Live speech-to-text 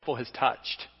has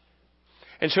touched.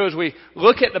 And so as we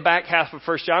look at the back half of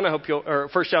 1 John,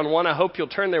 1 John 1, I hope you'll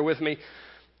turn there with me.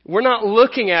 We're not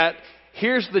looking at,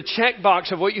 here's the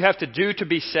checkbox of what you have to do to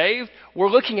be saved. We're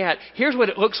looking at, here's what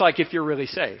it looks like if you're really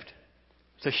saved.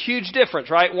 It's a huge difference,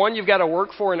 right? One you've got to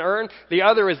work for and earn. The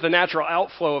other is the natural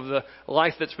outflow of the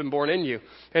life that's been born in you.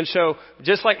 And so,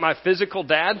 just like my physical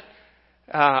dad,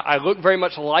 I look very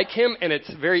much like him, and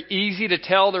it's very easy to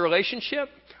tell the relationship.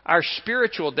 Our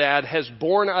spiritual dad has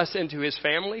born us into his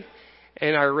family,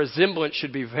 and our resemblance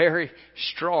should be very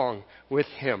strong with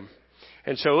him.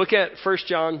 And so look at 1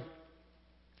 John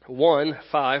 1,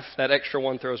 5. That extra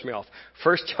one throws me off.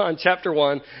 1 John chapter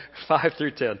 1, 5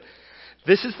 through 10.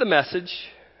 This is the message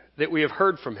that we have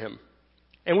heard from him,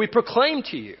 and we proclaim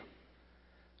to you.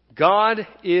 God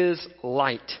is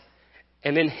light,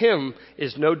 and in him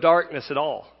is no darkness at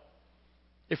all.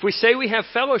 If we say we have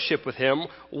fellowship with him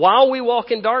while we walk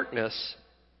in darkness,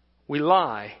 we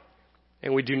lie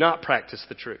and we do not practice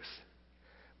the truth.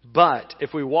 But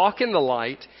if we walk in the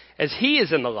light as he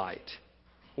is in the light,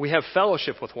 we have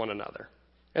fellowship with one another.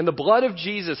 And the blood of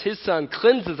Jesus, his son,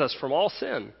 cleanses us from all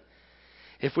sin.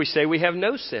 If we say we have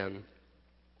no sin,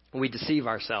 we deceive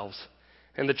ourselves,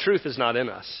 and the truth is not in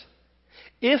us.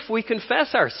 If we confess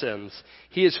our sins,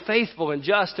 he is faithful and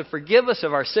just to forgive us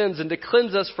of our sins and to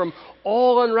cleanse us from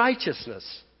all unrighteousness.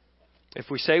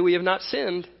 If we say we have not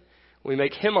sinned, we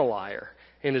make him a liar,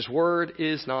 and his word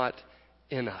is not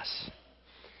in us.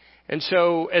 And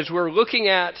so as we're looking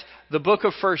at the book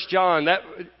of 1 John,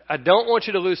 I don't want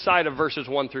you to lose sight of verses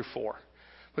 1 through 4.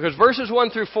 Because verses 1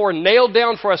 through 4 nailed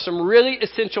down for us some really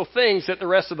essential things that the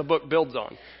rest of the book builds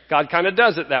on. God kind of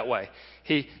does it that way.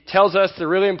 He tells us the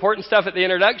really important stuff at the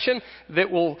introduction that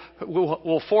will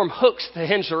form hooks to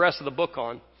hinge the rest of the book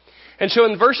on. And so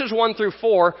in verses 1 through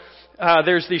 4,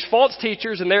 there's these false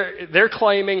teachers, and they're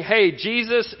claiming, hey,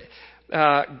 Jesus,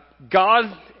 God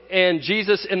and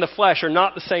Jesus in the flesh are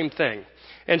not the same thing.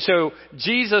 And so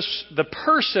Jesus, the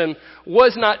person,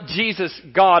 was not Jesus,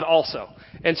 God also.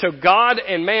 And so God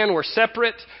and man were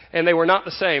separate, and they were not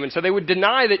the same. And so they would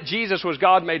deny that Jesus was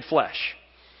God made flesh.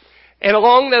 And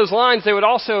along those lines, they would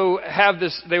also have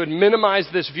they would minimize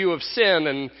this view of sin,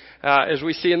 and as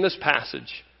we see in this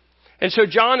passage. And so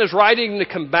John is writing to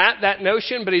combat that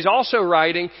notion, but he's also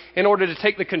writing in order to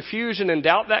take the confusion and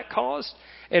doubt that caused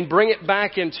and bring it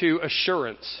back into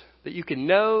assurance that you can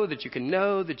know, that you can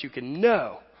know, that you can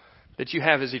know that you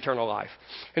have his eternal life.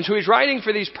 And so he's writing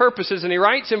for these purposes, and he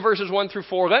writes in verses 1 through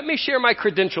 4, let me share my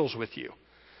credentials with you.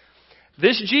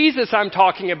 This Jesus I'm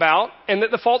talking about, and that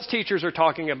the false teachers are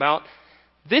talking about,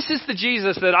 this is the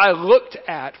Jesus that I looked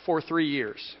at for 3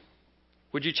 years.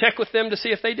 Would you check with them to see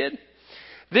if they did?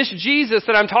 This Jesus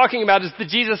that I'm talking about is the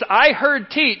Jesus I heard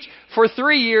teach for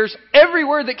 3 years, every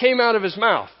word that came out of his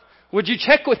mouth. Would you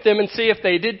check with them and see if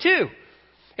they did too?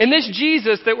 And this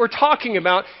Jesus that we're talking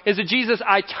about is a Jesus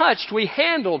I touched, we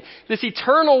handled, this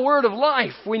eternal word of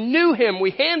life. We knew him,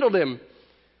 we handled him.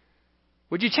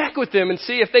 Would you check with them and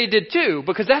see if they did too?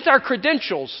 Because that's our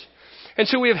credentials. And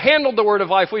so we have handled the word of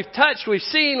life. We've touched, we've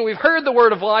seen, we've heard the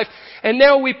word of life. And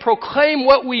now we proclaim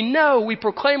what we know. We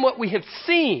proclaim what we have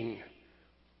seen.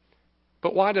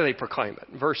 But why do they proclaim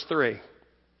it? Verse 3.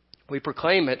 We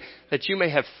proclaim it that you may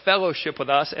have fellowship with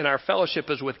us, and our fellowship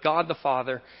is with God the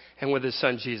Father and with his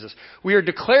son Jesus. We are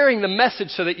declaring the message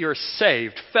so that you're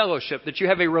saved, fellowship, that you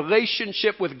have a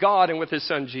relationship with God and with his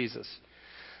son Jesus.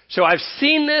 So I've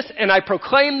seen this and I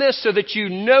proclaim this so that you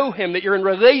know him, that you're in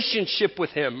relationship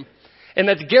with him, and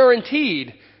that's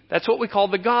guaranteed. That's what we call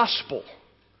the gospel.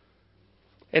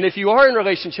 And if you are in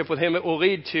relationship with him, it will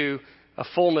lead to a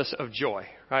fullness of joy,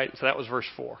 right? So that was verse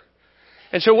 4.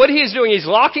 And so what he is doing, he's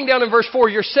locking down in verse 4,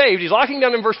 you're saved. He's locking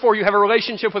down in verse 4, you have a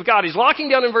relationship with God. He's locking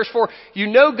down in verse 4, you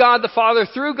know God the Father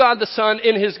through God the Son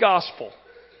in his gospel.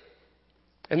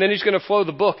 And then he's going to flow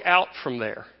the book out from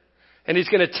there. And he's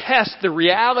going to test the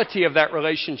reality of that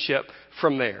relationship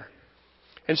from there.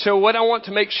 And so what I want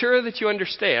to make sure that you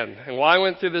understand, and why I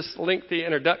went through this lengthy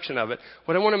introduction of it,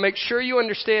 what I want to make sure you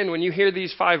understand when you hear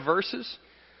these 5 verses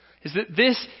is that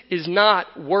this is not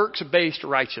works-based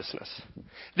righteousness.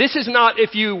 This is not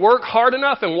if you work hard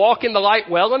enough and walk in the light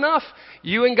well enough,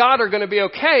 you and God are going to be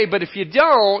okay, but if you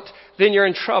don't, then you're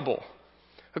in trouble.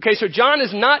 Okay, so John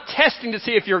is not testing to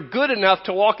see if you're good enough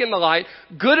to walk in the light,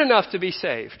 good enough to be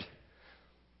saved.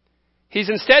 He's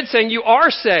instead saying you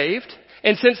are saved,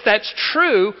 and since that's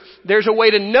true, there's a way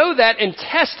to know that and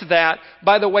test that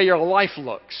by the way your life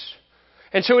looks.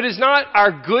 And so it is not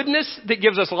our goodness that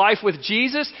gives us life with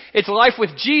Jesus. It's life with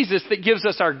Jesus that gives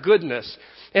us our goodness.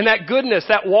 And that goodness,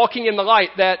 that walking in the light,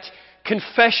 that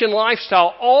confession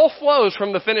lifestyle all flows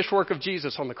from the finished work of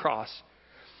Jesus on the cross.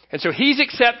 And so He's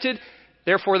accepted,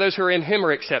 therefore those who are in Him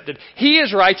are accepted. He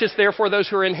is righteous, therefore those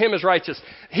who are in Him is righteous.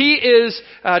 He is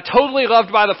totally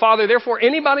loved by the Father, therefore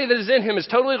anybody that is in Him is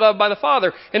totally loved by the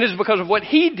Father. And it is because of what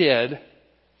He did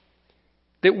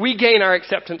that we gain our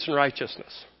acceptance and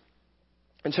righteousness.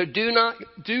 And so do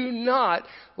not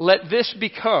let this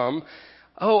become,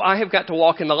 oh, I have got to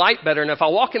walk in the light better, and if I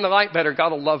walk in the light better,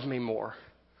 God will love me more.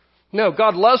 No,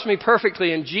 God loves me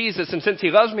perfectly in Jesus, and since He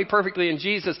loves me perfectly in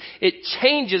Jesus, it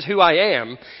changes who I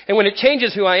am. And when it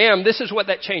changes who I am, this is what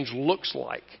that change looks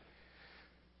like.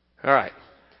 All right.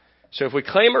 So if we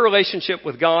claim a relationship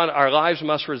with God, our lives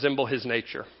must resemble His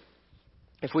nature.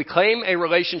 If we claim a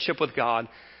relationship with God,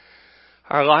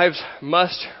 our lives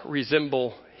must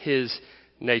resemble His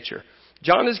nature.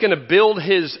 John is going to build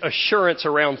his assurance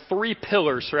around 3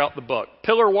 pillars throughout the book.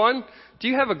 Pillar 1, do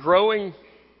you have a growing,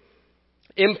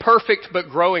 imperfect but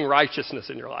growing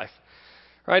righteousness in your life?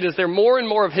 Right? Is there more and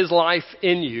more of His life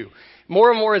in you?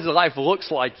 More and more as His life looks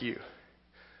like you?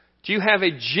 Do you have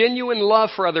a genuine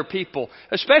love for other people,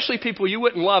 especially people you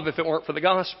wouldn't love if it weren't for the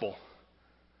gospel?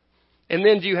 And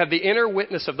then do you have the inner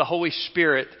witness of the Holy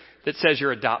Spirit that says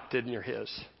you're adopted and you're His?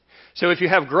 So if you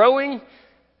have growing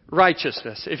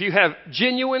righteousness, if you have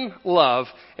genuine love,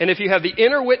 and if you have the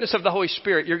inner witness of the Holy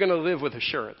Spirit, you're going to live with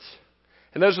assurance.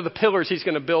 And those are the pillars he's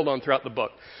going to build on throughout the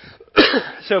book.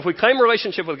 So if we claim a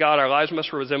relationship with God, our lives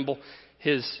must resemble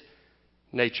His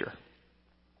nature.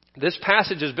 This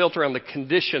passage is built around the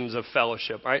conditions of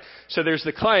fellowship, right? So there's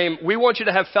the claim, we want you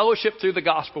to have fellowship through the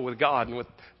gospel with God and with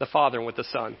the Father and with the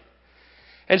Son.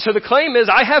 And so the claim is,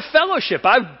 I have fellowship.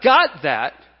 I've got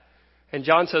that. And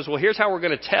John says, well, here's how we're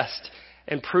going to test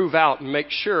and prove out and make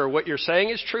sure what you're saying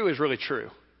is true is really true.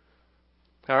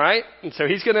 All right? And so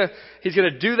he's going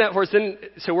to do that for us.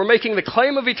 So we're making the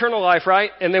claim of eternal life,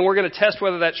 right? And then we're going to test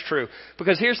whether that's true.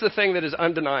 Because here's the thing that is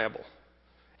undeniable.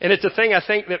 And it's a thing I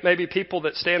think that maybe people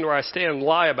that stand where I stand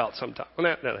lie about sometimes.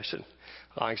 Well, no, they shouldn't.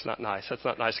 Lying's not nice. That's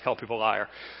not nice to call people a liar.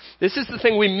 This is the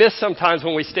thing we miss sometimes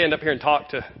when we stand up here and talk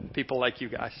to people like you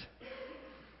guys.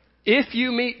 If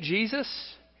you meet Jesus,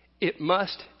 it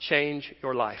must change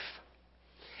your life.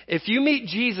 If you meet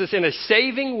Jesus in a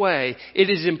saving way, it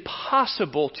is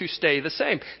impossible to stay the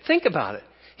same. Think about it.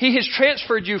 He has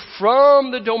transferred you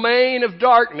from the domain of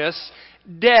darkness,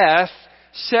 death,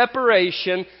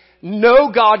 separation,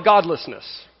 no God, godlessness.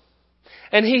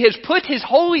 And He has put His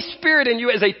Holy Spirit in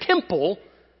you as a temple,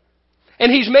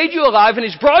 and He's made you alive, and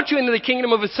He's brought you into the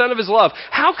kingdom of His Son of His love.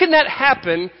 How can that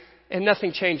happen and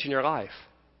nothing change in your life?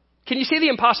 Can you see the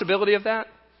impossibility of that?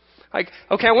 Like,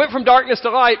 okay, I went from darkness to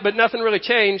light, but nothing really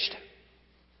changed.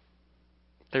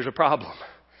 There's a problem.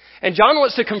 And John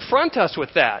wants to confront us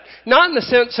with that. Not in the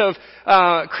sense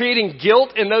of creating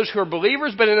guilt in those who are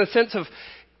believers, but in the sense of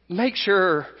make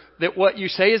sure that what you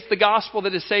say is the gospel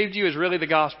that has saved you is really the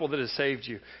gospel that has saved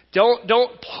you.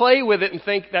 Don't play with it and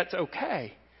think that's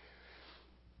okay.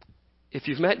 If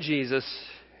you've met Jesus,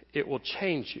 it will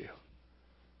change you.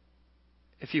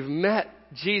 If you've met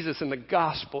Jesus in the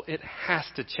gospel, it has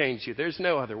to change you. There's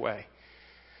no other way.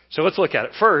 So let's look at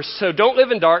it. First, so don't live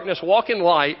in darkness, walk in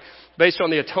light based on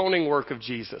the atoning work of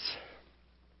Jesus.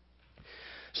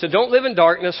 So don't live in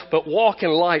darkness, but walk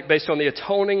in light based on the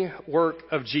atoning work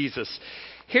of Jesus.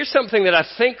 Here's something that I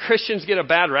think Christians get a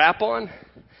bad rap on,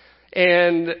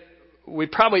 and we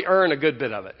probably earn a good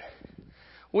bit of it.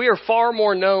 We are far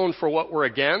more known for what we're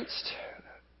against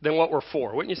than what we're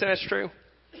for. Wouldn't you say that's true?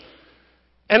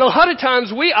 And a lot of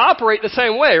times we operate the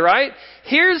same way, right?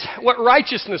 Here's what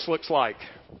righteousness looks like.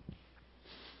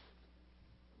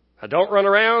 I don't run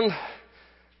around.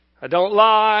 I don't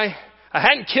lie. I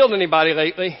hadn't killed anybody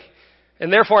lately,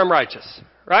 and therefore I'm righteous,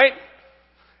 right?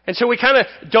 And so we kind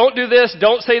of don't do this,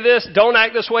 don't say this, don't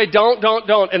act this way, don't.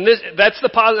 And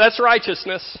that's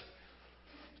righteousness.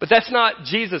 But that's not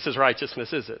Jesus'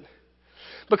 righteousness, is it?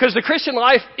 Because the Christian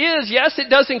life is, yes, it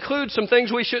does include some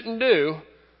things we shouldn't do.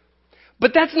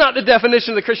 But that's not the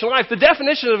definition of the Christian life. The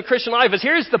definition of the Christian life is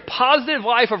here's the positive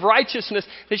life of righteousness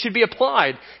that should be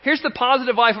applied. Here's the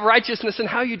positive life of righteousness in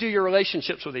how you do your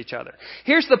relationships with each other.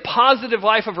 Here's the positive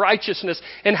life of righteousness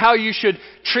in how you should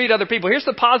treat other people. Here's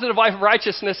the positive life of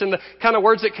righteousness in the kind of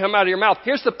words that come out of your mouth.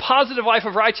 Here's the positive life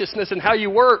of righteousness in how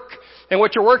you work and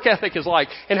what your work ethic is like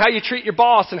and how you treat your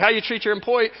boss and how you treat your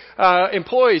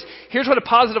employees. Here's what a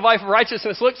positive life of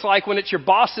righteousness looks like when it's your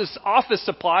boss's office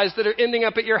supplies that are ending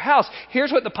up at your house.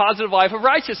 Here's what the positive life of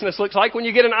righteousness looks like when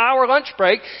you get an hour lunch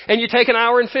break and you take an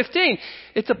hour and 15.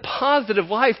 It's a positive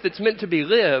life that's meant to be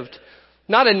lived,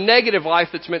 not a negative life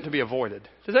that's meant to be avoided.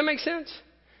 Does that make sense?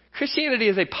 Christianity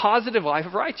is a positive life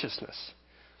of righteousness.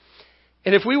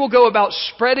 And if we will go about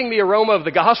spreading the aroma of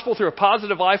the gospel through a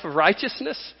positive life of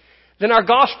righteousness, then our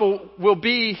gospel will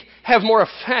have more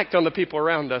effect on the people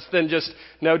around us than just,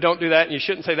 no, don't do that and you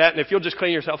shouldn't say that. And if you'll just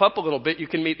clean yourself up a little bit, you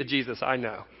can meet the Jesus I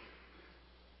know.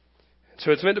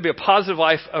 So it's meant to be a positive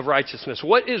life of righteousness.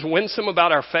 What is winsome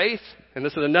about our faith? And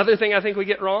this is another thing I think we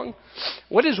get wrong.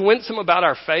 What is winsome about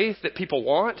our faith that people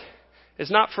want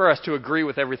is not for us to agree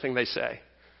with everything they say.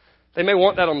 They may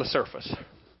want that on the surface.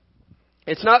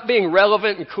 It's not being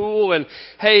relevant and cool and,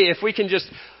 hey, if we can just,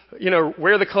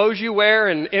 wear the clothes you wear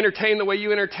and entertain the way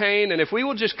you entertain, and if we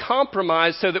will just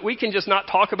compromise so that we can just not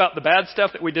talk about the bad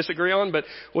stuff that we disagree on, but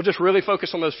we'll just really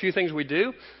focus on those few things we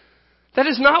do, that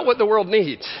is not what the world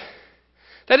needs.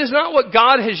 That is not what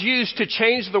God has used to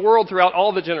change the world throughout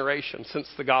all the generations since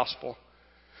the gospel.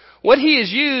 What He has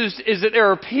used is that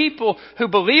there are people who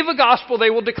believe a gospel they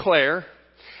will declare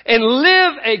and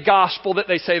live a gospel that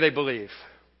they say they believe.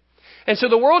 And so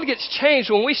the world gets changed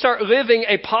when we start living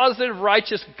a positive,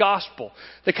 righteous gospel.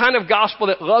 The kind of gospel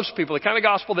that loves people, the kind of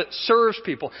gospel that serves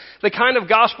people, the kind of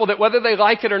gospel that whether they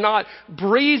like it or not,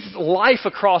 breathes life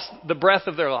across the breath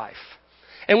of their life.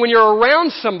 And when you're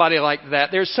around somebody like that,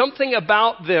 there's something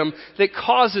about them that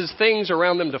causes things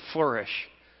around them to flourish.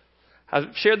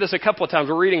 I've shared this a couple of times.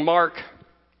 We're reading Mark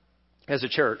as a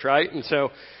church, right? And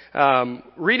so,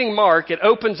 reading Mark, it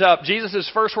opens up, Jesus'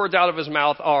 first words out of His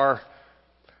mouth are,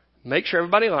 make sure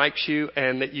everybody likes you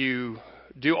and that you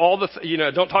do all the,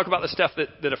 don't talk about the stuff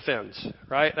that offends,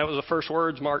 right? That was the first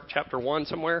words, Mark chapter 1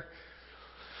 somewhere.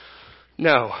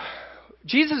 No.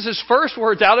 Jesus' first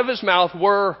words out of His mouth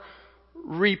were,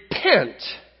 repent,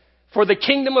 for the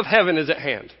kingdom of heaven is at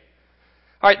hand.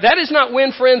 All right, that is not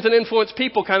win friends and influence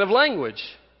people kind of language.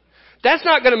 That's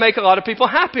not going to make a lot of people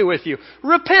happy with you.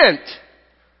 Repent.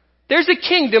 There's a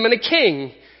kingdom and a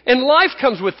king, and life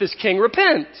comes with this king.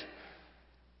 Repent.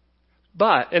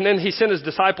 And then He sent His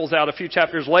disciples out a few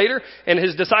chapters later, and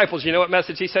His disciples, you know what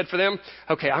message He said for them?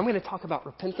 Okay, I'm going to talk about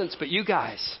repentance, but you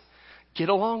guys, get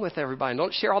along with everybody.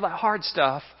 Don't share all that hard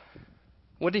stuff.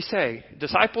 What did He say?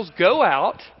 Disciples, go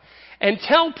out and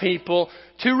tell people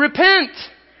to repent.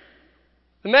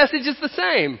 The message is the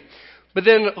same. But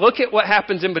then look at what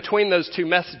happens in between those two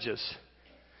messages.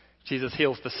 Jesus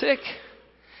heals the sick.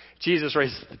 Jesus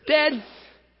raises the dead.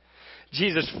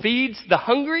 Jesus feeds the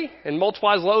hungry and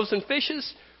multiplies loaves and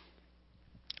fishes.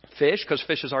 Fish, because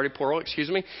fish is already plural, excuse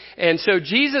me. And so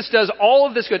Jesus does all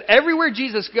of this good. Everywhere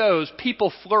Jesus goes,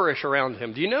 people flourish around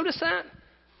Him. Do you notice that?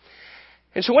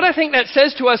 And so what I think that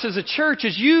says to us as a church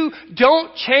is you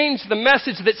don't change the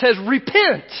message that says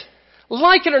repent.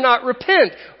 Like it or not,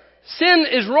 repent. Sin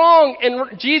is wrong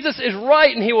and Jesus is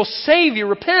right and He will save you.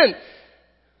 Repent.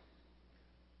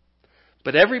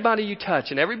 But everybody you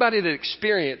touch and everybody that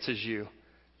experiences you,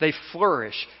 they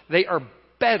flourish. They are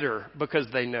better because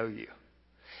they know you.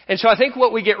 And so I think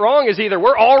what we get wrong is either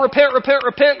we're all repent,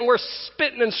 and we're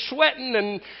spitting and sweating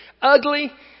and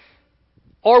ugly,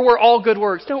 or we're all good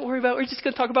works. Don't worry about it. We're just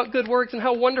going to talk about good works and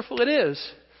how wonderful it is.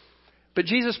 But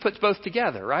Jesus puts both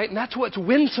together, right? And that's what's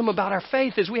winsome about our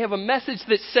faith is we have a message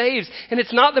that saves. And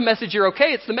it's not the message you're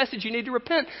okay. It's the message you need to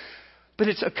repent. But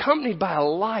it's accompanied by a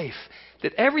life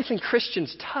that everything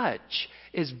Christians touch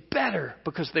is better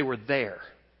because they were there.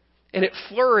 And it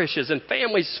flourishes, and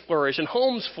families flourish, and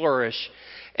homes flourish,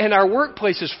 and our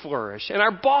workplaces flourish, and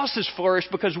our bosses flourish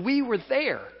because we were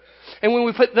there. And when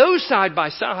we put those side by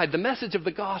side, the message of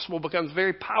the gospel becomes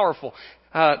very powerful.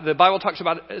 The Bible talks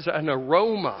about it as an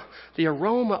aroma. The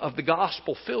aroma of the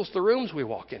gospel fills the rooms we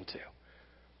walk into.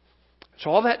 So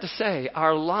all that to say,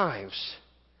 our lives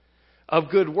of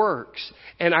good works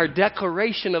and our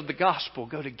declaration of the gospel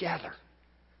go together.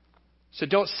 So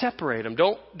don't separate them.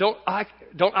 Don't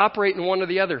operate in one or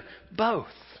the other. Both.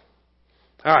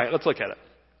 All right, let's look at it.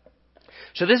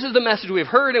 So this is the message we've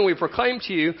heard and we proclaim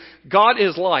to you. God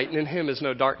is light and in Him is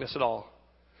no darkness at all.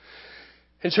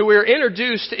 And so we're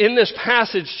introduced in this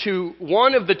passage to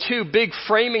one of the two big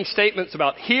framing statements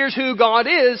about here's who God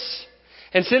is.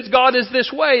 And since God is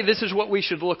this way, this is what we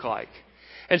should look like.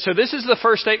 And so this is the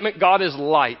first statement, God is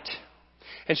light.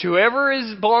 And so whoever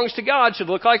belongs to God should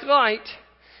look like light.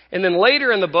 And then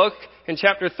later in the book, in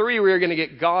chapter 3, we are going to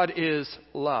get God is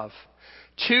love.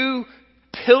 Two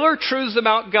pillar truths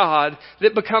about God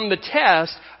that become the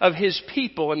test of His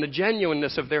people and the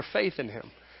genuineness of their faith in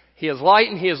Him. He is light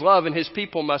and He is love, and His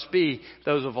people must be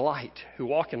those of light, who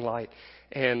walk in light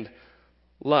and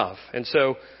love. And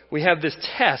so we have this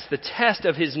test, the test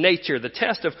of His nature, the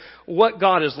test of what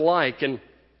God is like. And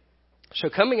so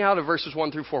coming out of verses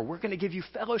 1 through 4, we're going to give you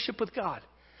fellowship with God.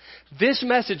 This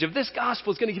message of this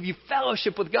gospel is going to give you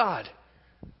fellowship with God.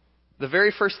 The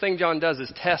very first thing John does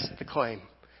is test the claim.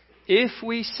 If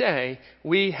we say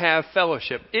we have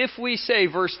fellowship, if we say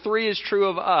verse 3 is true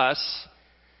of us,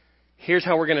 here's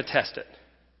how we're going to test it.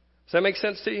 Does that make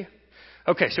sense to you?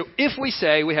 Okay, so if we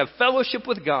say we have fellowship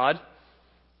with God,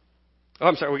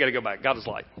 we got to go back. God is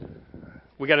light.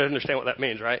 We got to understand what that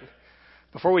means, right?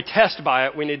 Before we test by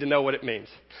it, we need to know what it means.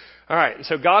 All right,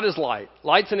 so God is light.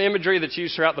 Light's an imagery that's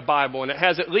used throughout the Bible, and it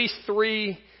has at least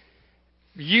 3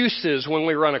 uses when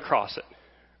we run across it,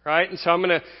 right? And so I'm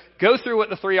going to go through what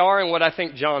the 3 are and what I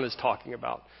think John is talking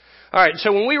about. All right,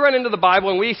 so when we run into the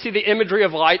Bible and we see the imagery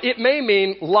of light, it may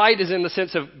mean light is in the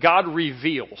sense of God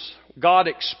reveals. God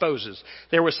exposes.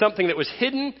 There was something that was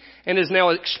hidden and is now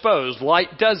exposed.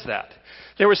 Light does that.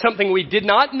 There was something we did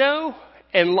not know,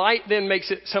 and light then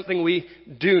makes it something we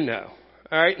do know.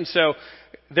 All right, and so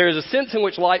there's a sense in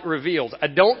which light reveals. I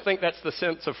don't think that's the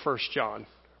sense of 1 John,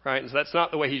 right? And so that's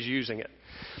not the way he's using it.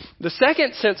 The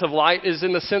second sense of light is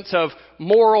in the sense of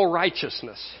moral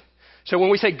righteousness. So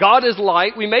when we say God is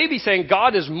light, we may be saying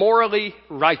God is morally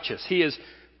righteous. He is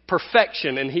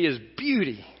perfection and he is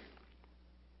beauty.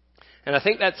 And I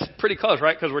think that's pretty close,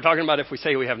 right? Because we're talking about if we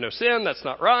say we have no sin, that's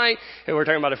not right. And we're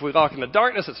talking about if we walk in the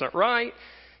darkness, that's not right.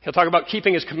 He'll talk about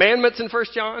keeping his commandments in 1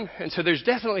 John. And so there's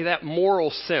definitely that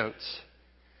moral sense.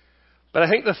 But I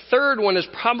think the third one is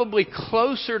probably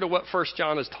closer to what 1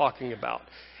 John is talking about.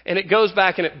 And it goes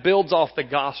back and it builds off the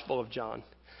Gospel of John.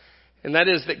 And that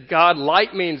is that God,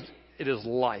 light means it is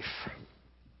life.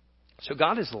 So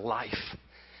God is life.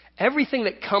 Everything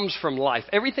that comes from life,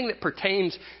 everything that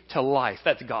pertains to life,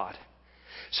 that's God.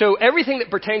 So everything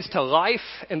that pertains to life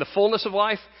and the fullness of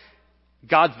life,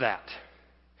 God's that.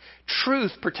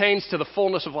 Truth pertains to the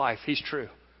fullness of life. He's true.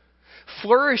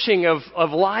 Flourishing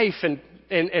of life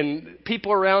and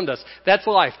people around us, that's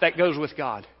life. That goes with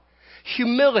God.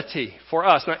 Humility for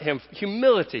us, not him.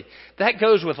 Humility, that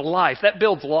goes with life. That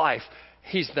builds life.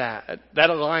 He's that. That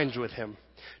aligns with him.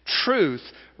 Truth,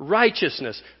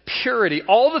 righteousness, purity,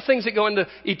 all the things that go into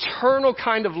eternal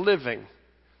kind of living,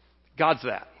 God's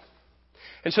that.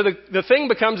 And so the thing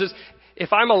becomes is,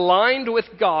 if I'm aligned with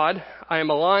God, I am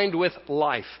aligned with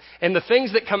life. And the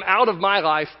things that come out of my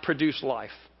life produce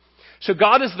life. So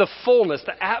God is the fullness,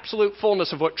 the absolute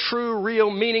fullness of what true, real,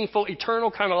 meaningful,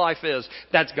 eternal kind of life is.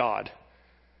 That's God.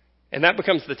 And that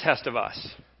becomes the test of us.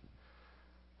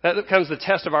 That becomes the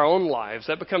test of our own lives.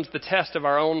 That becomes the test of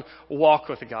our own walk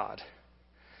with God.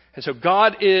 And so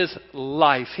God is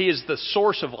life. He is the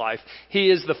source of life.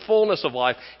 He is the fullness of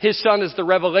life. His Son is the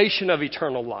revelation of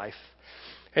eternal life.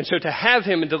 And so to have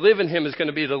him and to live in him is going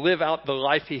to be to live out the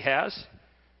life he has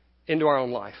into our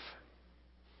own life.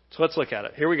 So let's look at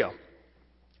it. Here we go.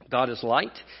 God is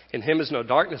light. In him is no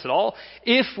darkness at all.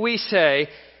 If we say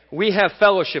we have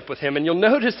fellowship with him, and you'll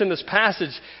notice in this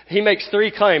passage, he makes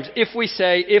 3 claims. If we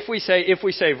say,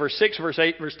 verse 6, verse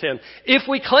 8, verse 10. If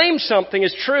we claim something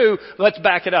is true, let's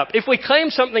back it up. If we claim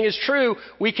something is true,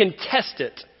 we can test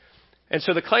it. And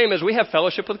so the claim is we have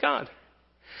fellowship with God.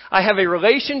 I have a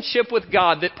relationship with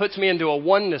God that puts me into a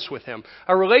oneness with him.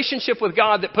 A relationship with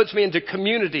God that puts me into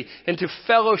community, into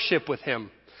fellowship with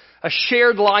him. A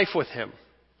shared life with him.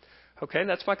 Okay,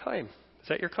 that's my claim. Is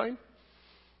that your claim?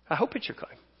 I hope it's your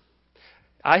claim.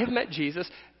 I have met Jesus.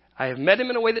 I have met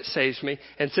him in a way that saves me.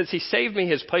 And since he saved me,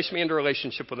 he has placed me into a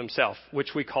relationship with himself,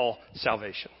 which we call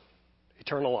salvation.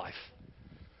 Eternal life.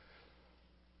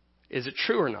 Is it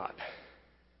true or not?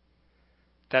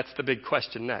 That's the big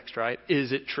question next, right?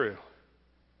 Is it true?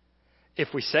 If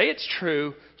we say it's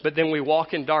true, but then we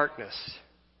walk in darkness,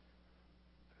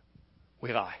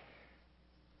 we lie.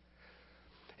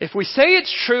 If we say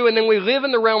it's true and then we live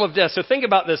in the realm of death. So think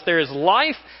about this. There is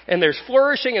life and there's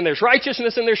flourishing and there's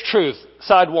righteousness and there's truth.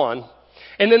 Side one.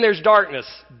 And then there's darkness.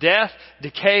 Death,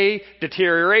 decay,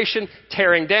 deterioration,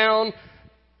 tearing down,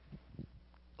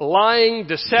 lying,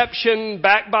 deception,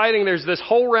 backbiting. There's this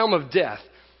whole realm of death.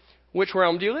 Which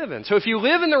realm do you live in? So if you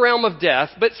live in the realm of death,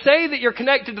 but say that you're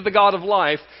connected to the God of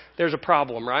life, there's a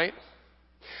problem, right?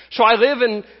 So I live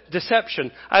in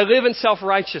deception. I live in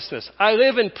self-righteousness. I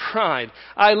live in pride.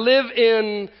 I live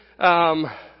in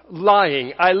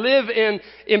lying. I live in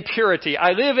impurity.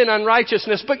 I live in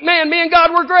unrighteousness. But man, me and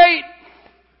God, we're great.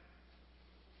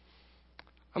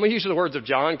 I'm going to use the words of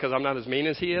John because I'm not as mean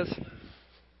as he is.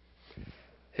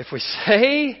 If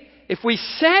we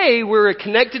say we're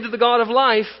connected to the God of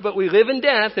life, but we live in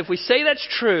death, if we say that's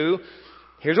true,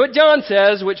 here's what John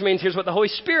says, which means here's what the Holy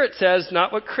Spirit says,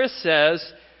 not what Chris says.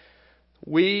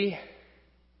 We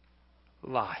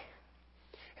lie.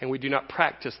 And we do not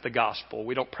practice the gospel.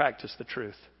 We don't practice the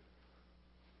truth.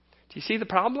 Do you see the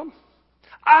problem?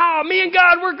 Me and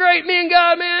God, we're great. Me and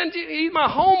God, man, he's my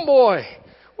homeboy.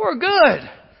 We're good.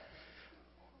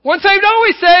 Once saved,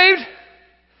 always saved.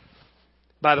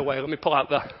 By the way, let me pull out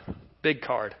the big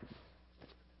card.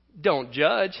 Don't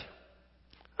judge.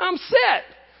 I'm set.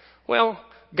 Well,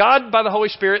 God, by the Holy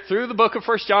Spirit, through the book of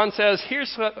 1 John says,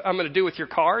 here's what I'm going to do with your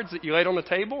cards that you laid on the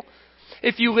table.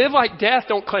 If you live like death,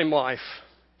 don't claim life,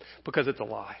 because it's a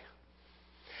lie.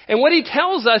 And what he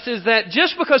tells us is that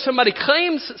just because somebody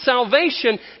claims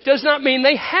salvation does not mean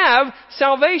they have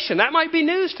salvation. That might be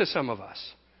news to some of us.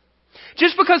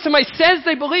 Just because somebody says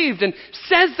they believed and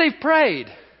says they've prayed,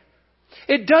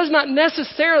 it does not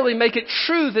necessarily make it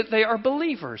true that they are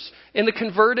believers in the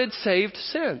converted, saved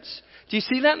sense. Do you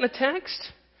see that in the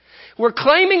text? We're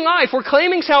claiming life. We're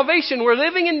claiming salvation. We're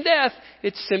living in death.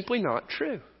 It's simply not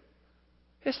true.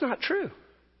 It's not true.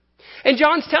 And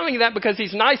John's telling you that because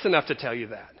he's nice enough to tell you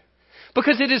that.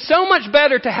 Because it is so much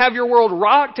better to have your world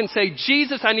rocked and say,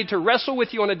 Jesus, I need to wrestle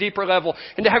with you on a deeper level.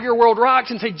 And to have your world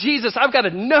rocked and say, Jesus, I've got to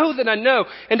know that I know.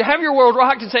 And to have your world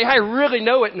rocked and say, I really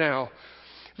know it now.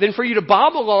 Than for you to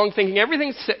bob along thinking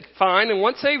everything's fine and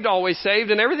once saved, always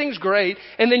saved and everything's great.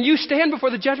 And then you stand before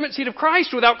the judgment seat of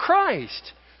Christ without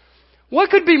Christ. What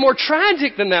could be more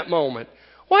tragic than that moment?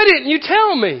 Why didn't you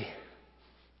tell me?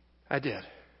 I did.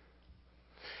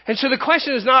 And so the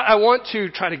question is not, I want to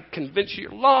try to convince you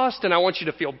you're lost and I want you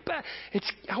to feel bad.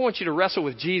 I want you to wrestle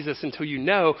with Jesus until you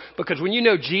know, because when you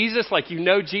know Jesus, like you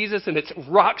know Jesus and it's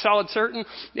rock solid certain,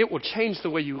 it will change the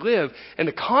way you live and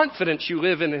the confidence you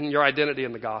live in your identity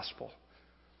in the gospel.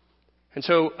 And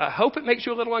so I hope it makes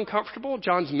you a little uncomfortable.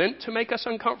 John's meant to make us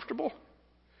uncomfortable.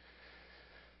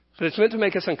 But it's meant to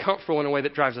make us uncomfortable in a way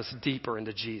that drives us deeper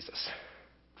into Jesus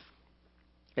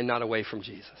and not away from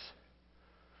Jesus.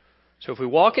 So if we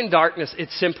walk in darkness,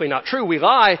 it's simply not true. We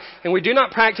lie and we do not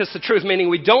practice the truth,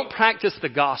 meaning we don't practice the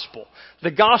gospel.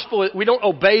 The gospel, we don't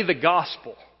obey the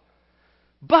gospel.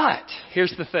 But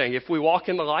here's the thing. If we walk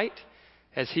in the light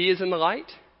as he is in the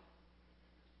light,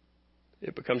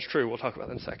 it becomes true. We'll talk about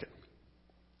that in a second.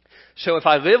 So if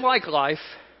I live like life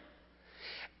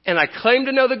and I claim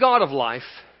to know the God of life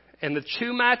and the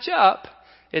two match up,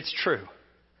 it's true.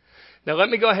 Now let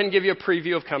me go ahead and give you a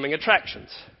preview of coming attractions.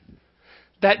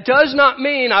 That does not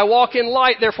mean I walk in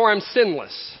light, therefore I'm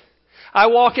sinless. I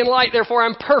walk in light, therefore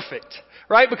I'm perfect.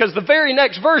 Right? Because the very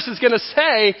next verse is going to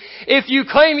say, if you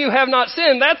claim you have not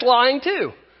sinned, that's lying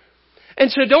too.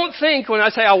 And so don't think when I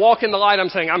say I walk in the light, I'm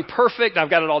saying I'm perfect, I've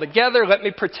got it all together. Let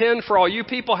me pretend for all you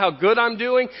people how good I'm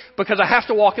doing, because I have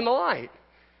to walk in the light.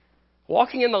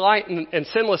 Walking in the light and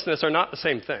sinlessness are not the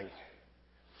same thing.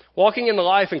 Walking in the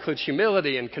life includes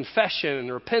humility and confession and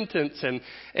repentance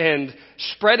and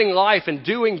spreading life and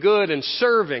doing good and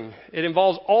serving. It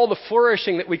involves all the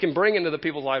flourishing that we can bring into the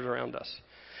people's lives around us.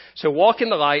 So walk in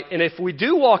the light, and if we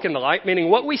do walk in the light, meaning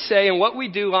what we say and what we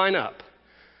do line up.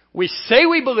 We say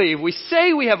we believe, we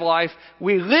say we have life,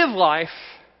 we live life.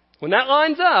 When that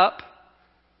lines up,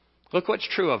 look what's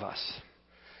true of us.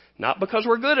 Not because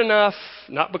we're good enough,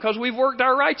 not because we've worked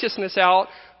our righteousness out.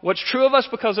 What's true of us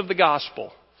because of the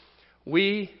gospel.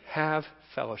 We have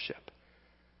fellowship.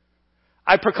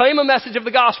 I proclaim a message of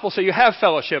the gospel, so you have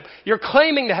fellowship. You're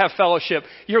claiming to have fellowship.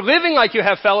 You're living like you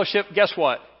have fellowship. Guess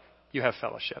what? You have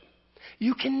fellowship.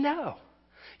 You can know.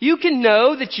 You can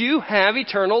know that you have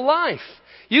eternal life.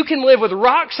 You can live with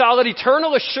rock solid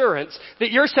eternal assurance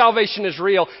that your salvation is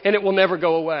real and it will never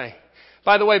go away.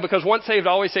 By the way, because once saved,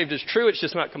 always saved is true, it's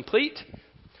just not complete.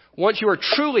 Once you are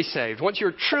truly saved, once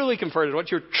you're truly converted, once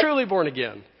you're truly born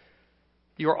again,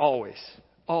 you are always,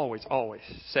 always, always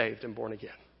saved and born again.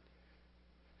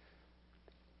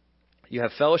 You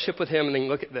have fellowship with him, and then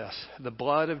look at this. The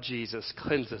blood of Jesus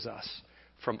cleanses us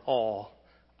from all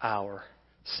our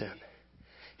sin.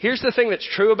 Here's the thing that's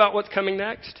true about what's coming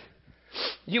next.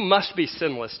 You must be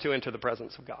sinless to enter the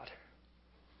presence of God.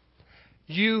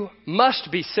 You must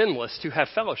be sinless to have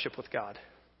fellowship with God.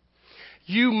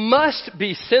 You must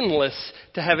be sinless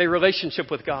to have a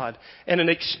relationship with God and an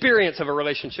experience of a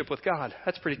relationship with God.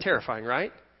 That's pretty terrifying,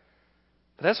 right?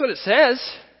 But that's what it says.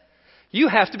 You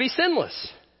have to be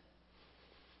sinless.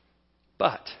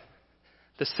 But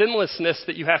the sinlessness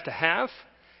that you have to have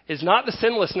is not the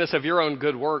sinlessness of your own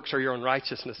good works or your own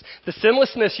righteousness. The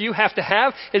sinlessness you have to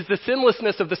have is the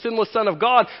sinlessness of the sinless Son of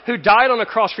God who died on the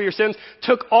cross for your sins,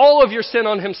 took all of your sin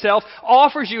on himself,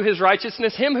 offers you his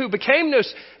righteousness. He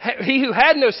who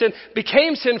had no sin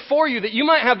became sin for you that you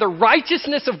might have the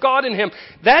righteousness of God in him.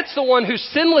 That's the one whose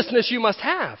sinlessness you must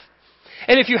have.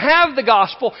 And if you have the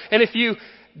gospel, and if you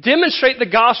demonstrate the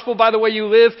gospel by the way you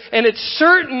live, and it's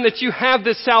certain that you have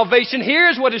this salvation,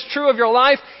 here's what is true of your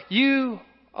life. You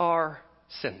are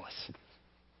sinless.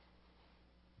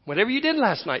 Whatever you did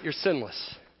last night, you're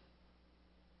sinless.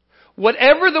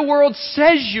 Whatever the world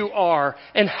says you are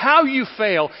and how you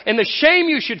fail and the shame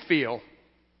you should feel,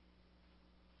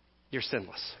 you're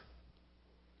sinless.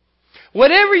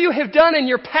 Whatever you have done in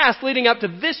your past leading up to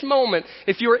this moment,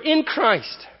 if you are in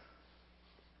Christ,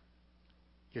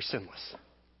 you're sinless.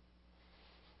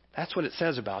 That's what it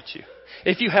says about you.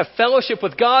 If you have fellowship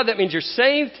with God, that means you're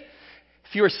saved.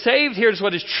 If you are saved, here's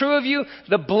what is true of you.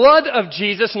 The blood of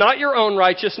Jesus, not your own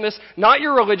righteousness, not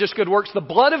your religious good works, the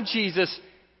blood of Jesus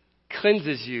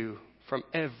cleanses you from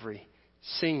every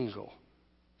single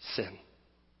sin.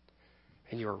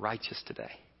 And you are righteous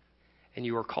today. And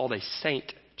you are called a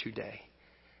saint today.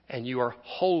 And you are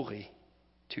holy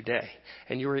today.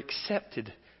 And you are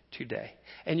accepted today.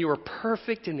 And you are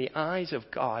perfect in the eyes of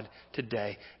God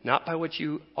today. Not by what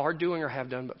you are doing or have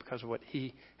done, but because of what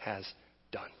He has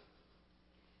done.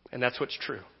 And that's what's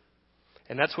true.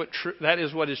 And that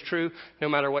is what is true no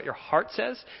matter what your heart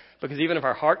says. Because even if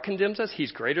our heart condemns us,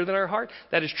 He's greater than our heart.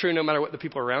 That is true no matter what the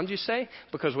people around you say.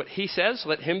 Because what He says,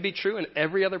 let Him be true and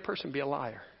every other person be a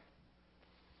liar.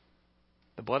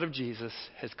 The blood of Jesus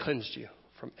has cleansed you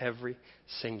from every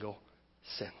single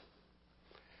sin.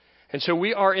 And so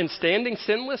we are in standing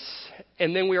sinless,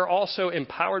 and then we are also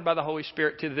empowered by the Holy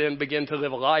Spirit to then begin to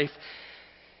live a life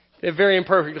that very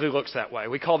imperfectly looks that way.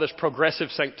 We call this progressive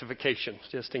sanctification,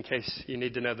 just in case you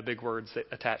need to know the big words that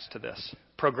attach to this.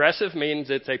 Progressive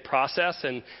means it's a process,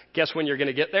 and guess when you're going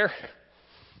to get there?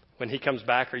 When He comes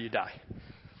back or you die.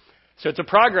 So it's a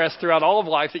progress throughout all of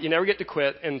life that you never get to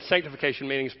quit, and sanctification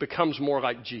means becomes more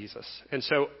like Jesus. And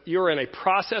so you're in a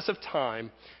process of time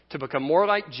to become more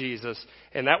like Jesus,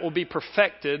 and that will be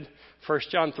perfected, 1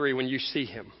 John 3, when you see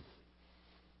Him.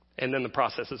 And then the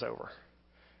process is over.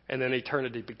 And then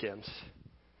eternity begins.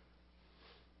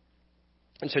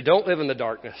 And so don't live in the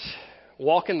darkness.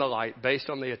 Walk in the light based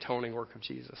on the atoning work of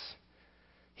Jesus.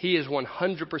 He is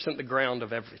 100% the ground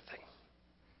of everything.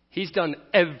 He's done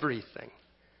everything.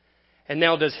 And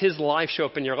now does His life show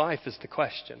up in your life is the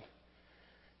question.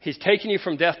 He's taken you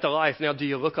from death to life. Now do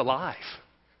you look alive?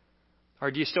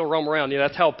 Or do you still roam around?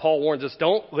 That's how Paul warns us.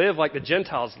 Don't live like the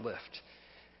Gentiles lived.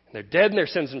 And they're dead in their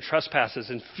sins and trespasses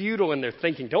and futile in their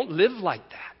thinking. Don't live like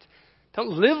that.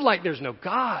 Don't live like there's no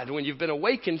God when you've been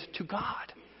awakened to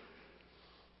God.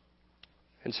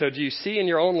 And so do you see in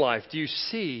your own life, do you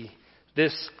see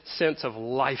this sense of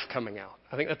life coming out?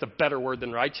 I think that's a better word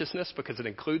than righteousness because it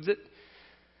includes it.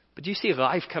 But do you see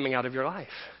life coming out of your life?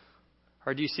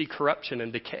 Or do you see corruption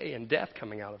and decay and death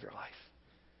coming out of your life?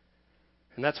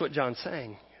 And that's what John's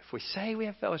saying. If we say we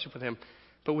have fellowship with Him,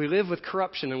 but we live with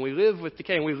corruption and we live with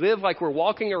decay and we live like we're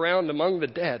walking around among the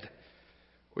dead.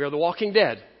 We are the walking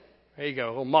dead. There you go, a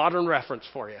little modern reference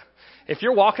for you. If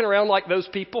you're walking around like those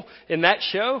people in that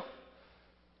show,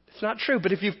 it's not true.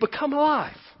 But if you've become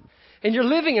alive and you're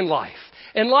living in life,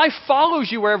 and life follows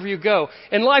you wherever you go,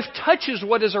 and life touches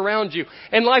what is around you,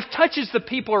 and life touches the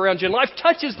people around you, and life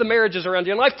touches the marriages around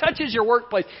you, and life touches your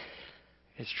workplace,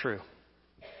 it's true.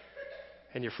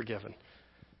 And you're forgiven.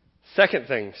 Second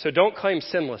thing, so don't claim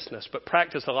sinlessness, but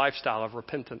practice a lifestyle of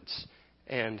repentance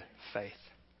and faith.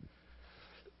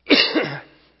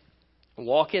 Don't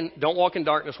walk in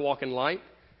darkness, walk in light.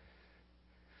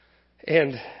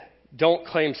 And don't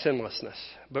claim sinlessness,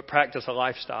 but practice a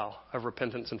lifestyle of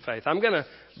repentance and faith. I'm going to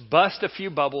bust a few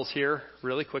bubbles here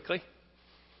really quickly,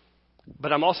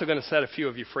 but I'm also going to set a few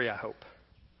of you free, I hope,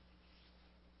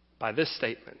 by this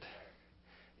statement.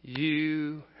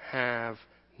 You have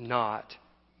not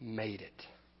made it.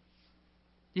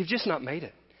 You've just not made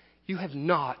it. You have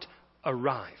not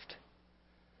arrived.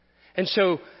 And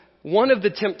so one of the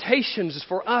temptations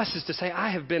for us is to say,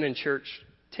 I have been in church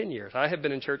 10 years. I have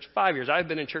been in church 5 years. I've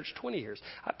been in church 20 years.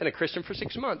 I've been a Christian for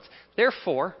 6 months.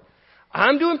 Therefore,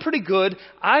 I'm doing pretty good.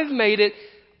 I've made it.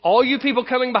 All you people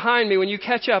coming behind me, when you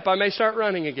catch up, I may start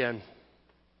running again.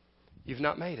 You've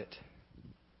not made it.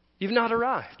 You've not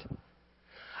arrived.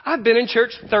 I've been in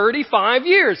church 35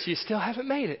 years. You still haven't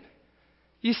made it.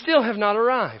 You still have not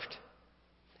arrived.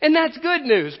 And that's good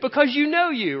news because you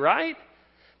know you, right?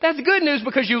 That's good news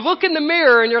because you look in the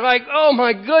mirror and you're like, oh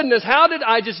my goodness, how did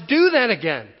I just do that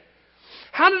again?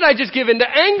 How did I just give in to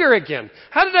anger again?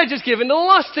 How did I just give in to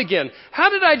lust again? How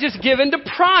did I just give in to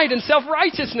pride and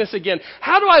self-righteousness again?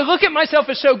 How do I look at myself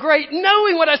as so great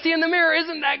knowing what I see in the mirror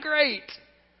isn't that great?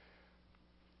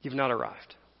 You've not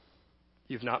arrived.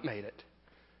 You've not made it.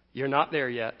 You're not there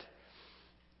yet.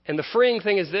 And the freeing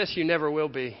thing is this, you never will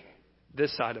be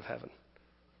this side of heaven.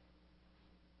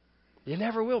 You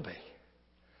never will be.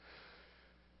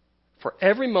 For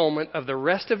every moment of the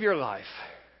rest of your life,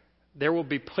 there will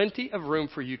be plenty of room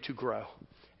for you to grow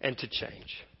and to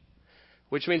change.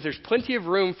 Which means there's plenty of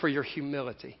room for your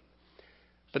humility.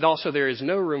 But also there is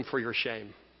no room for your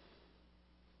shame.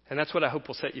 And that's what I hope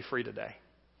will set you free today.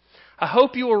 I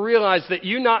hope you will realize that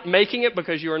you not making it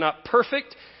because you are not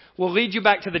perfect will lead you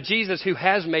back to the Jesus who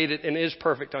has made it and is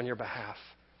perfect on your behalf.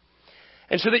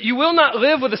 And so that you will not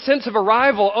live with a sense of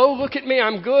arrival, oh, look at me,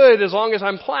 I'm good as long as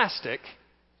I'm plastic.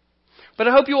 But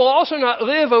I hope you will also not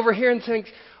live over here and think,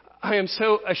 I am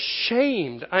so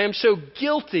ashamed, I am so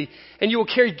guilty, and you will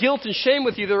carry guilt and shame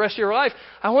with you the rest of your life.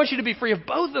 I want you to be free of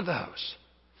both of those.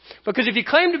 Because if you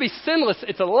claim to be sinless,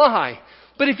 it's a lie.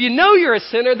 But if you know you're a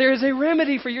sinner, there is a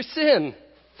remedy for your sin.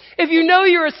 If you know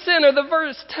you're a sinner, the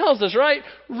verse tells us, right?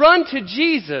 Run to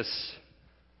Jesus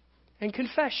and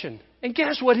confession. And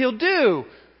guess what He'll do?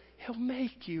 He'll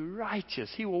make you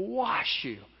righteous. He will wash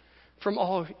you from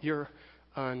all your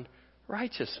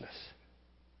unrighteousness.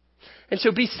 And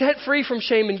so be set free from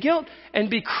shame and guilt and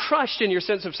be crushed in your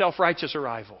sense of self-righteous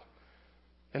arrival.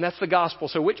 And that's the gospel.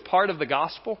 So which part of the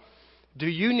gospel do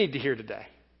you need to hear today?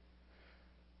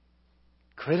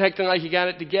 Quit acting like you got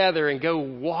it together and go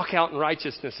walk out in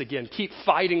righteousness again. Keep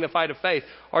fighting the fight of faith.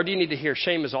 Or do you need to hear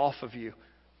shame is off of you?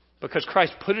 Because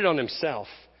Christ put it on Himself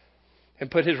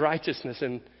and put His righteousness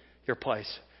in your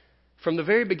place. From the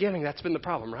very beginning, that's been the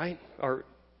problem, right? Or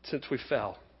since we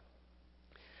fell.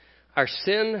 Our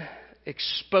sin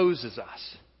exposes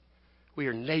us. We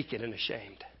are naked and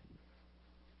ashamed.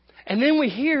 And then we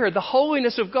hear the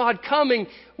holiness of God coming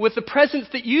with the presence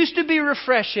that used to be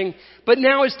refreshing, but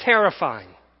now is terrifying.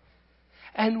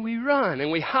 And we run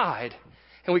and we hide.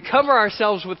 And we cover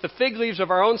ourselves with the fig leaves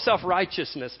of our own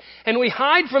self-righteousness. And we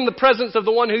hide from the presence of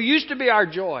the one who used to be our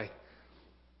joy.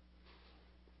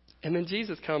 And then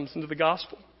Jesus comes into the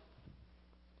gospel.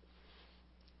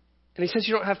 And He says,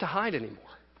 you don't have to hide anymore.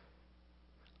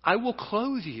 I will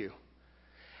clothe you.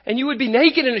 And you would be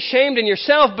naked and ashamed in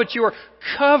yourself, but you are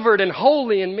covered and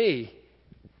holy in me.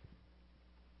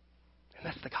 And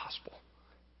that's the gospel.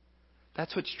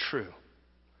 That's what's true.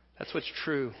 That's what's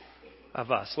true of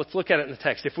us. Let's look at it in the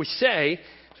text. If we say,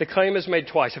 the claim is made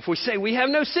twice. If we say we have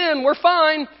no sin, we're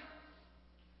fine,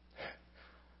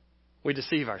 we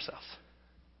deceive ourselves.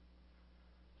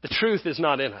 The truth is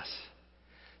not in us.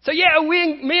 So yeah,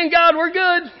 me and God, we're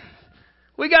good.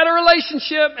 We got a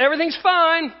relationship. Everything's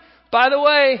fine. By the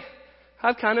way,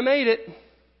 I've kind of made it.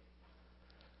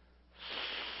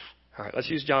 All right, let's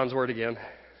use John's word again.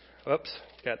 Oops,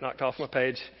 got knocked off my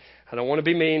page. I don't want to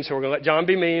be mean, so we're going to let John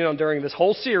be mean during this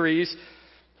whole series.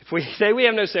 If we say we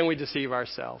have no sin, we deceive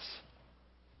ourselves.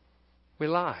 We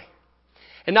lie.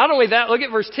 And not only that, look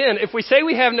at verse 10. If we say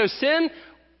we have no sin,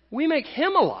 we make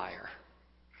Him a liar.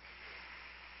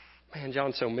 Man,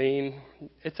 John's so mean.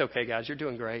 It's okay, guys. You're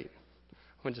doing great.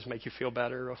 I'm going to just make you feel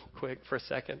better real quick for a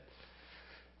second.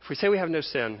 If we say we have no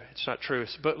sin, it's not true.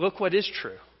 But look what is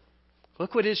true.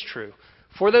 Look what is true.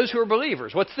 For those who are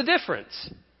believers, what's the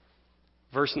difference?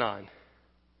 Verse 9.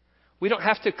 We don't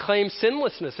have to claim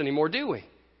sinlessness anymore, do we?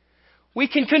 We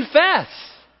can confess.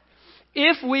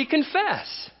 If we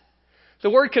confess.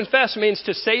 The word confess means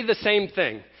to say the same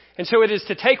thing. And so it is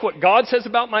to take what God says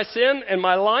about my sin and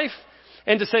my life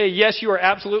and to say, yes, you are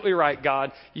absolutely right,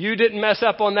 God. You didn't mess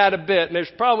up on that a bit, and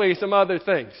there's probably some other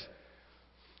things.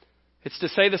 It's to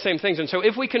say the same things. And so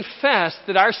if we confess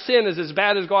that our sin is as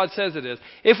bad as God says it is,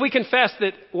 if we confess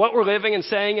that what we're living and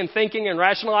saying and thinking and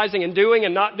rationalizing and doing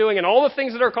and not doing and all the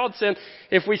things that are called sin,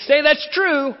 if we say that's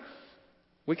true,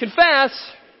 we confess,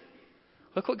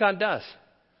 look what God does.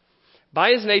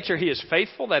 By His nature, He is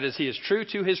faithful. That is, He is true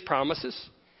to His promises.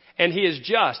 And He is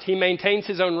just. He maintains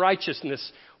His own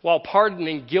righteousness while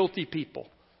pardoning guilty people.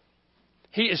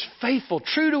 He is faithful,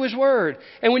 true to His word.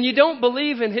 And when you don't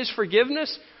believe in His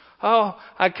forgiveness, oh,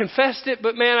 I confessed it,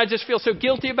 but man, I just feel so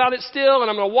guilty about it still,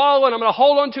 and I'm going to wallow and I'm going to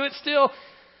hold on to it still.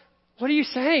 What are you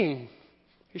saying?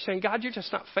 You're saying, God, you're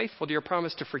just not faithful to your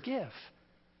promise to forgive.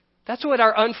 That's what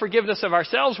our unforgiveness of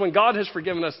ourselves when God has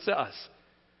forgiven us does.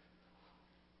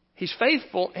 He's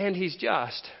faithful and He's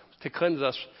just to cleanse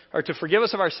us, or to forgive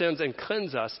us of our sins and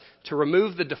cleanse us, to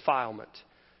remove the defilement,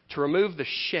 to remove the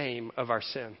shame of our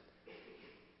sin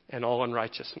and all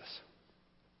unrighteousness.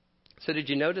 So did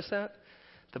you notice that?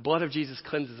 The blood of Jesus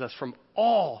cleanses us from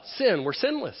all sin. We're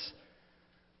sinless.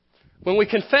 When we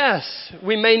confess,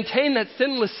 we maintain that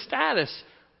sinless status.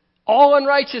 All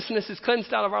unrighteousness is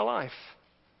cleansed out of our life.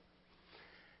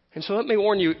 And so let me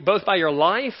warn you, both by your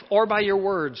life or by your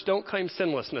words, don't claim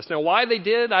sinlessness. Now, why they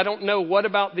did, I don't know what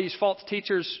about these false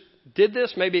teachers did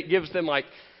this. Maybe it gives them like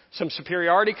some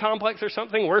superiority complex or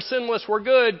something. We're sinless, we're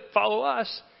good, follow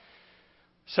us.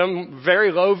 Some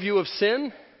very low view of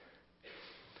sin.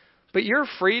 But your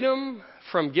freedom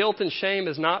from guilt and shame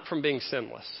is not from being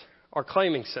sinless or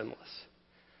claiming sinless.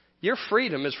 Your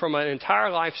freedom is from an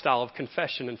entire lifestyle of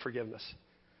confession and forgiveness.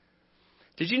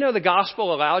 Did you know the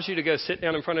gospel allows you to go sit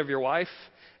down in front of your wife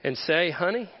and say,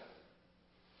 honey,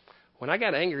 when I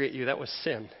got angry at you, that was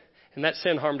sin. And that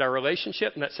sin harmed our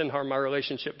relationship, and that sin harmed my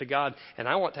relationship to God. And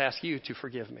I want to ask you to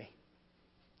forgive me.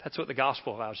 That's what the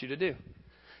gospel allows you to do.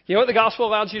 You know what the gospel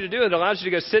allows you to do? It allows you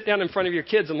to go sit down in front of your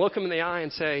kids and look them in the eye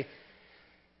and say,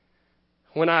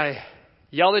 when I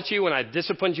yelled at you, when I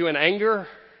disciplined you in anger,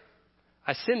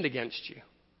 I sinned against you.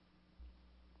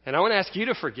 And I want to ask you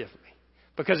to forgive me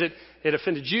because it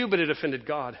offended you, but it offended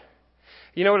God.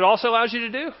 You know what it also allows you to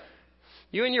do?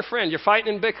 You and your friend, you're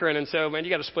fighting and bickering, and so, man, you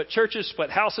got to split churches, split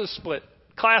houses, split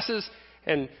classes,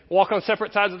 and walk on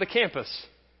separate sides of the campus.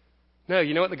 No,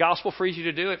 you know what the gospel frees you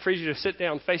to do? It frees you to sit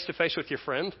down face to face with your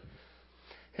friend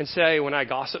and say, when I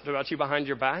gossiped about you behind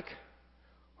your back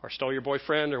or stole your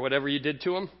boyfriend or whatever you did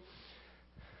to him,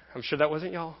 I'm sure that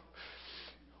wasn't y'all.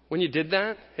 When you did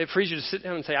that, it frees you to sit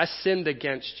down and say, I sinned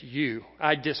against you.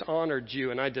 I dishonored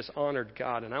you and I dishonored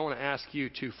God, and I want to ask you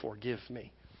to forgive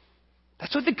me.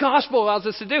 That's what the gospel allows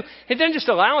us to do. It doesn't just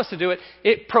allow us to do it.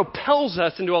 It propels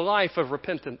us into a life of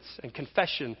repentance and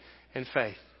confession and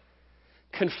faith.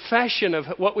 Confession of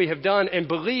what we have done and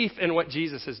belief in what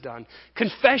Jesus has done.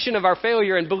 Confession of our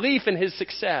failure and belief in His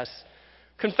success.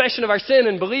 Confession of our sin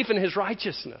and belief in His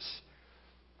righteousness.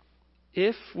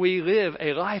 If we live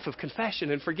a life of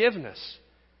confession and forgiveness,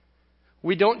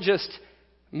 we don't just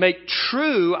make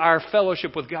true our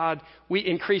fellowship with God, we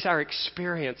increase our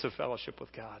experience of fellowship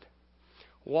with God.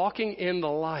 Walking in the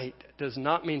light does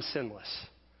not mean sinless.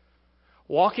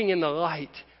 Walking in the light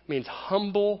means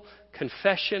humble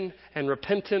confession and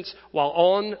repentance while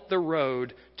on the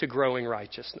road to growing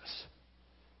righteousness.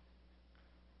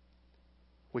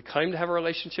 We claim to have a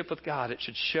relationship with God. It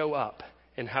should show up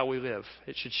in how we live.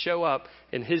 It should show up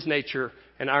in His nature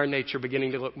and our nature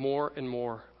beginning to look more and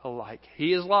more alike.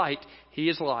 He is light. He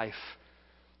is life.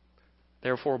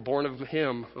 Therefore, born of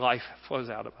Him, life flows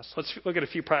out of us. Let's look at a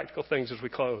few practical things as we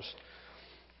close.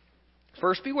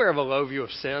 First, beware of a low view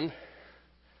of sin.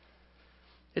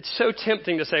 It's so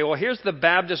tempting to say, well, here's the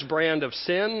Baptist brand of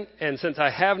sin, and since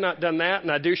I have not done that,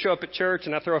 and I do show up at church,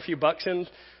 and I throw a few bucks in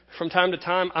from time to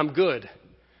time, I'm good.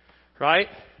 Right?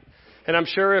 And I'm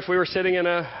sure if we were sitting in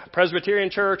a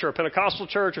Presbyterian church or a Pentecostal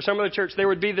church or some other church, there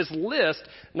would be this list,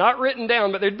 not written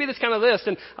down, but there'd be this kind of list,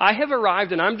 and I have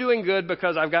arrived and I'm doing good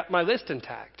because I've got my list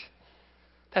intact.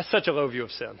 That's such a low view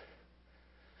of sin.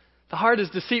 The heart is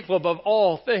deceitful above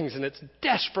all things, and it's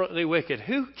desperately wicked.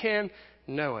 Who can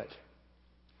know it?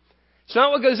 It's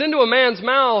not what goes into a man's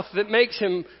mouth that makes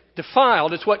him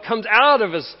defiled. It's what comes out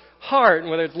of his heart,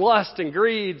 whether it's lust and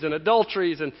greeds and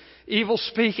adulteries and evil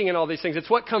speaking and all these things. It's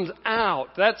what comes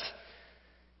out.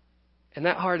 And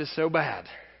that heart is so bad.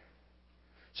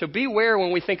 So beware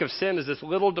when we think of sin as this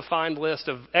little defined list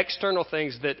of external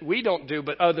things that we don't do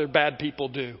but other bad people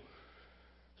do.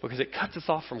 Because it cuts us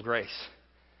off from grace.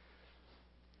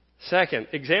 Second,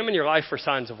 examine your life for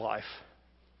signs of life.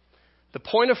 The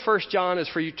point of 1 John is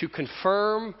for you to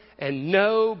confirm and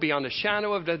know beyond a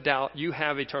shadow of a doubt you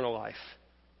have eternal life.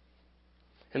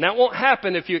 And that won't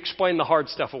happen if you explain the hard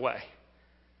stuff away.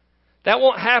 That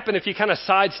won't happen if you kind of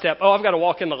sidestep, oh, I've got to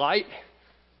walk in the light.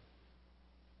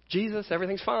 Jesus,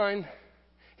 everything's fine.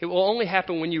 It will only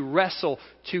happen when you wrestle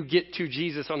to get to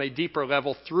Jesus on a deeper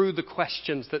level through the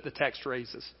questions that the text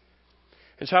raises.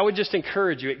 And so I would just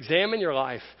encourage you, examine your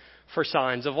life for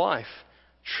signs of life.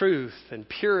 Truth and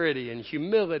purity and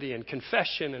humility and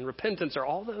confession and repentance, are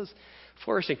all those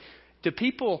flourishing? Do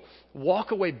people walk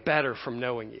away better from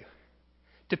knowing you?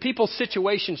 Do people's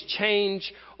situations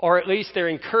change, or at least their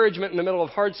encouragement in the middle of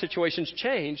hard situations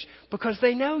change because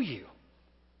they know you?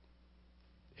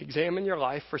 Examine your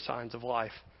life for signs of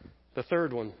life. The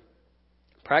third one,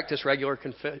 practice regular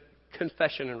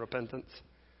confession and repentance.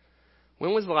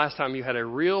 When was the last time you had a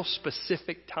real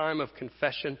specific time of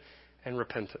confession and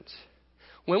repentance?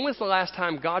 When was the last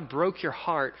time God broke your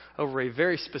heart over a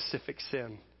very specific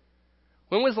sin?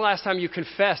 When was the last time you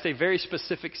confessed a very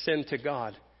specific sin to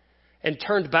God and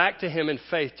turned back to Him in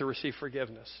faith to receive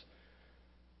forgiveness?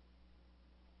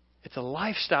 It's a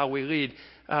lifestyle we lead.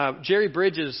 Jerry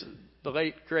Bridges, the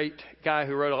late great guy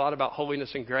who wrote a lot about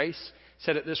holiness and grace,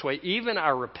 said it this way: even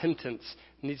our repentance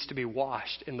needs to be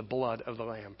washed in the blood of the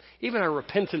Lamb. Even our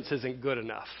repentance isn't good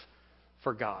enough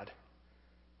for God.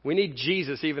 We need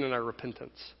Jesus even in our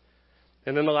repentance.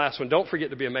 And then the last one, don't forget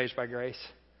to be amazed by grace.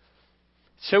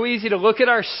 So easy to look at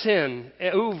our sin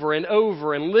over and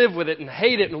over and live with it and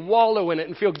hate it and wallow in it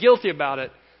and feel guilty about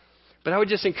it. But I would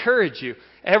just encourage you,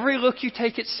 every look you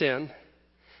take at sin,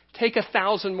 take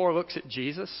 1,000 more looks at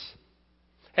Jesus.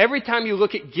 Every time you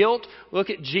look at guilt,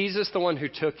 look at Jesus, the one who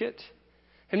took it.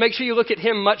 And make sure you look at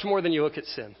Him much more than you look at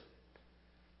sin.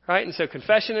 Right? And so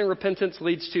confession and repentance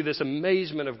leads to this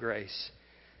amazement of grace.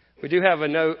 We do have a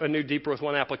new Deeper with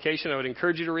One application. I would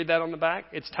encourage you to read that on the back.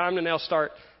 It's time to now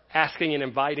start asking and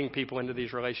inviting people into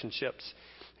these relationships.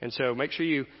 And so make sure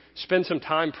you spend some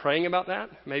time praying about that,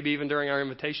 maybe even during our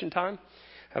invitation time,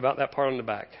 about that part on the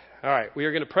back. All right, we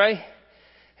are going to pray,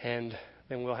 and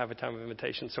then we'll have a time of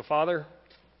invitation. So, Father,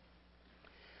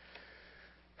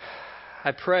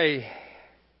 I pray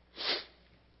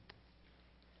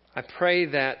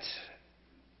that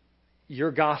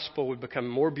your gospel would become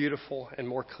more beautiful and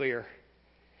more clear.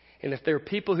 And if there are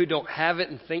people who don't have it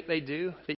and think they do, that